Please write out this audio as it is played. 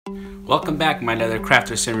Welcome back, my leather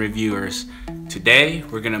crafters and reviewers. Today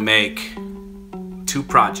we're gonna make two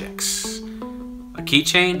projects: a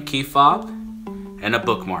keychain, key fob, and a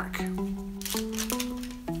bookmark.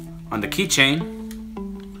 On the keychain,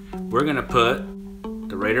 we're gonna put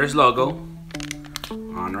the Raiders logo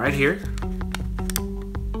on right here.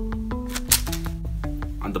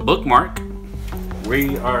 On the bookmark,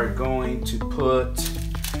 we are going to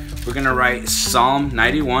we're gonna write Psalm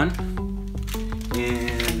 91 in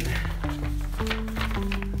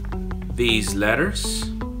these letters.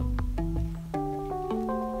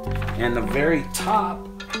 And the very top,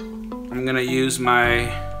 I'm gonna use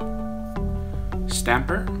my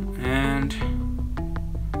stamper, and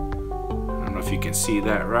I don't know if you can see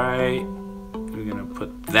that right. We're gonna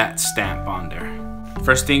put that stamp on there.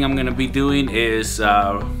 First thing I'm gonna be doing is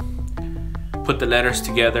put the letters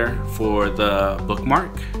together for the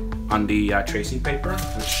bookmark on the tracing paper,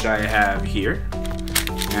 which I have here,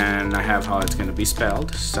 and I have how it's gonna be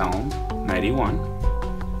spelled, Psalm 91.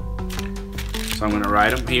 So I'm gonna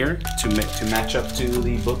write them here to match up to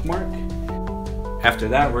the bookmark. After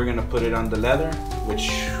that, we're gonna put it on the leather, which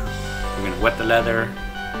we're gonna wet the leather,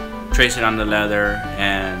 trace it on the leather,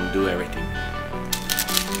 and do everything.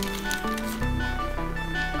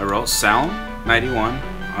 I wrote Psalm 91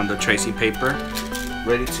 on the tracing paper,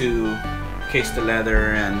 ready to case the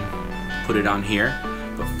leather and put it on here.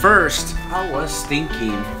 But first, I was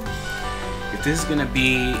thinking, if this is gonna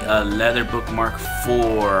be a leather bookmark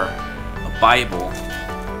for a Bible,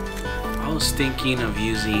 I was thinking of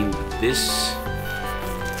using this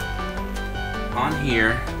on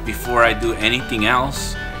here before I do anything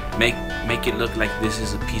else. Make it look like this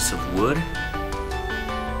is a piece of wood.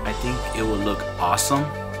 I think it will look awesome.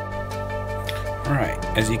 Alright,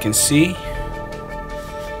 as you can see,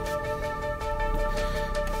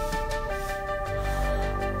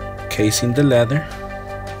 casing the leather.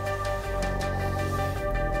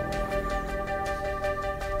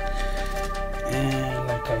 And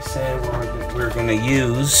like I said, we're gonna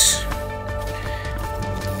use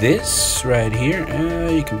this right here.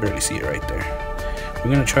 You can barely see it right there.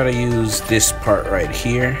 We're gonna try to use this part right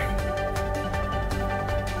here,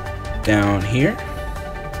 down here.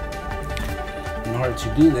 In order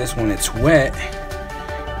to do this, when it's wet,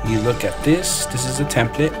 you look at this. This is a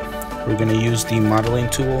template. We're gonna use the modeling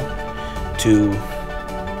tool to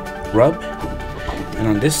rub, and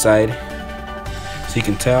on this side, so you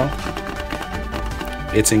can tell,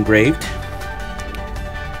 it's engraved.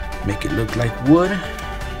 Make it look like wood.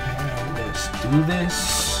 And let's do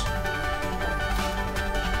this.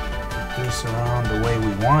 Put this around the way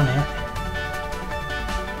we want it.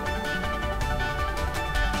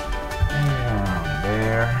 Around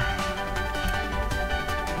there.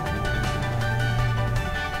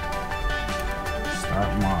 Start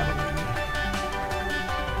modeling.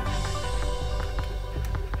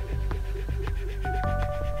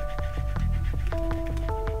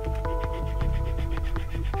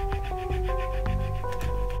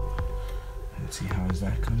 Let's see, how is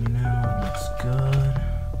that coming out? Looks good.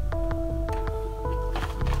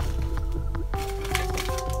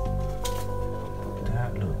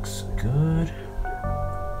 That looks good.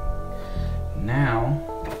 Now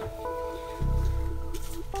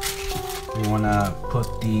we want to put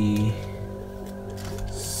the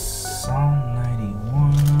Psalm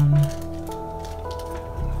 91.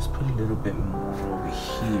 Let's put a little bit more over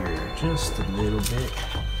here, just a little bit.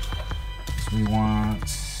 So we want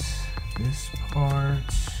this part.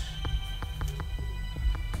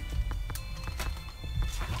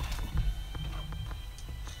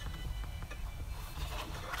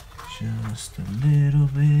 Just a little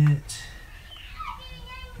bit.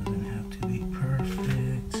 Doesn't have to be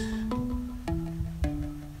perfect.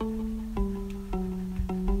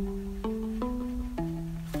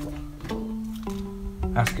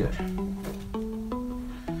 That's good.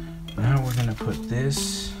 Now we're gonna put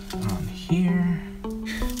this on here.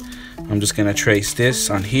 I'm just gonna trace this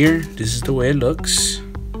on here. This is the way it looks.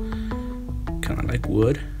 Kind of like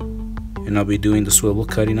wood. And I'll be doing the swivel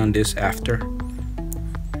cutting on this after.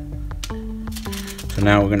 So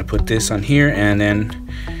now we're gonna put this on here, and then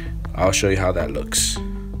I'll show you how that looks.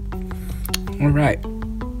 Alright.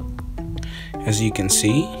 As you can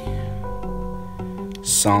see,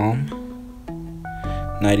 Psalm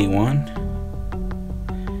 91.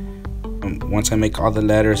 Once I make all the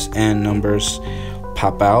letters and numbers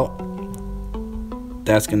pop out,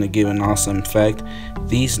 that's gonna give an awesome effect.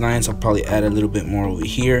 These lines I'll probably add a little bit more over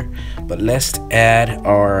here, but let's add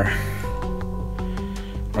our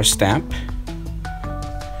stamp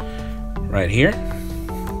right here.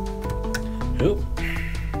 Oop.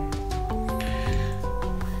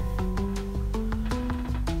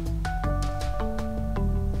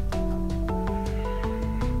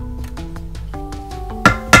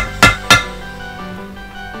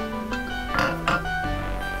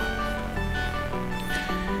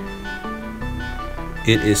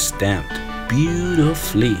 it is stamped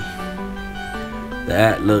beautifully.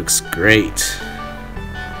 That looks great.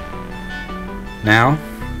 Now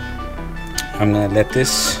I'm gonna let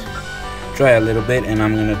this dry a little bit, and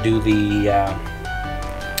I'm gonna do the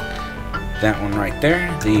that one right there,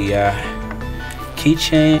 the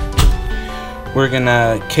keychain. We're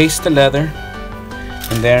gonna case the leather,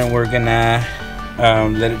 and then we're gonna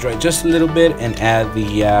let it dry just a little bit and add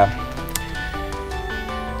the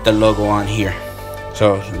logo on here.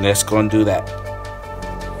 So let's go and do that.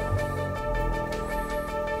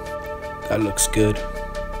 That looks good.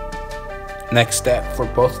 Next step for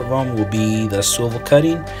both of them will be the swivel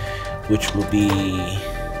cutting, which will be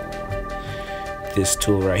this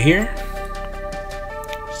tool right here.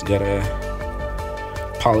 Just gotta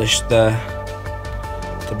polish the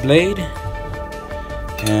blade,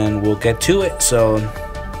 and we'll get to it. So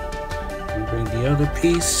we bring the other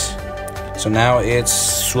piece. So now it's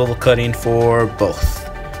swivel cutting for both.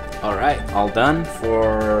 All right, all done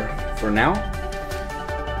for now.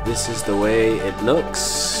 This is the way it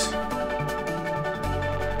looks.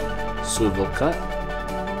 Swivel cut.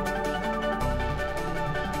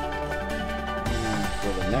 And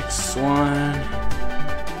for the next one,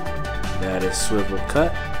 that is swivel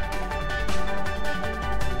cut.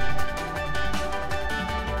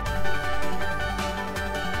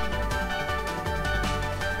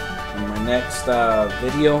 In my next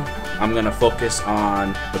video, I'm gonna focus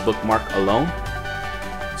on the bookmark alone.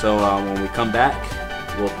 So when we come back,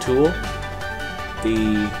 we'll tool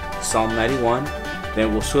the Psalm 91.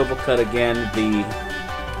 Then we'll swivel cut again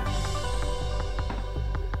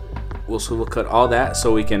we'll swivel cut all that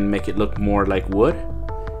so we can make it look more like wood.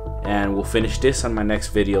 And we'll finish this on my next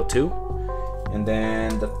video too. And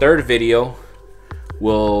then the third video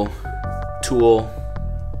we'll tool,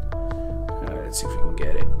 let's see if we can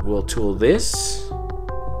get it. We'll tool this.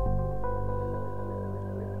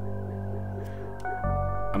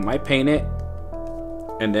 I might paint it,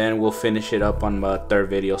 and then we'll finish it up on my third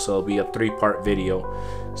video. So it'll be a 3-part video.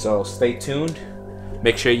 So stay tuned.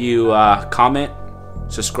 Make sure you comment,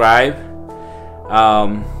 subscribe,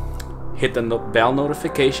 hit the bell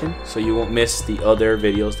notification so you won't miss the other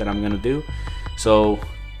videos that I'm gonna do. So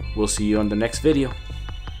we'll see you on the next video.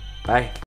 Bye.